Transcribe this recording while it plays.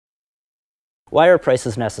Why are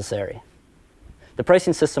prices necessary? The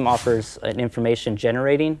pricing system offers an information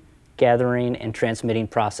generating, gathering, and transmitting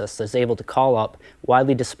process that is able to call up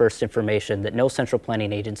widely dispersed information that no central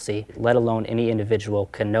planning agency, let alone any individual,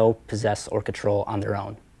 can know, possess, or control on their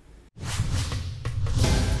own.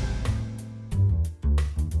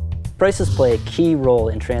 Prices play a key role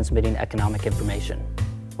in transmitting economic information.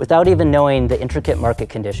 Without even knowing the intricate market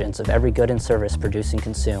conditions of every good and service produced and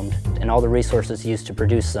consumed, and all the resources used to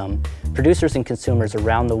produce them, producers and consumers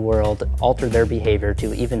around the world alter their behavior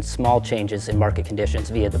to even small changes in market conditions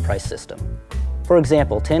via the price system. For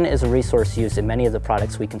example, tin is a resource used in many of the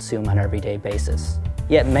products we consume on an everyday basis.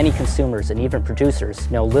 Yet many consumers and even producers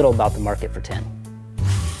know little about the market for tin.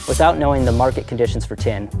 Without knowing the market conditions for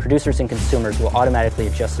tin, producers and consumers will automatically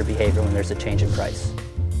adjust their behavior when there's a change in price.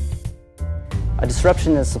 A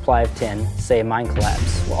disruption in the supply of tin, say a mine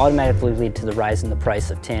collapse, will automatically lead to the rise in the price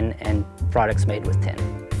of tin and products made with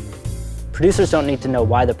tin. Producers don't need to know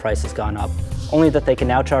why the price has gone up, only that they can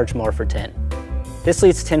now charge more for tin. This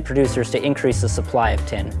leads tin producers to increase the supply of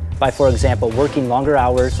tin by, for example, working longer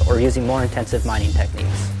hours or using more intensive mining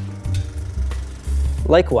techniques.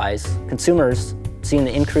 Likewise, consumers, seeing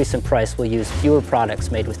the increase in price, will use fewer products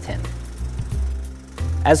made with tin.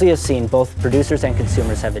 As we have seen, both producers and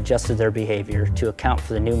consumers have adjusted their behavior to account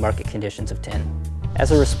for the new market conditions of tin,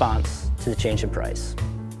 as a response to the change in price.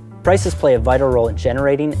 Prices play a vital role in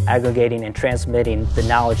generating, aggregating, and transmitting the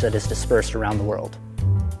knowledge that is dispersed around the world.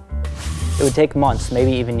 It would take months,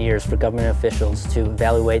 maybe even years, for government officials to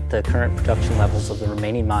evaluate the current production levels of the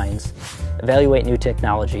remaining mines, evaluate new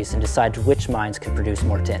technologies, and decide which mines can produce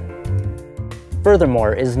more tin.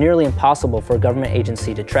 Furthermore, it is nearly impossible for a government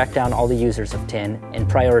agency to track down all the users of tin and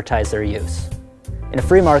prioritize their use. In a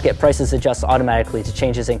free market, prices adjust automatically to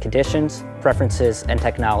changes in conditions, preferences, and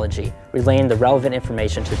technology, relaying the relevant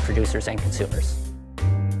information to producers and consumers.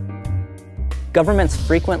 Governments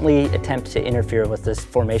frequently attempt to interfere with this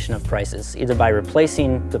formation of prices, either by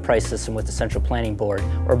replacing the price system with the Central Planning Board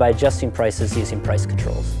or by adjusting prices using price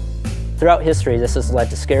controls. Throughout history, this has led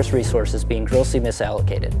to scarce resources being grossly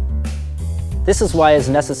misallocated. This is why it is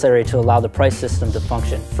necessary to allow the price system to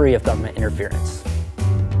function free of government interference.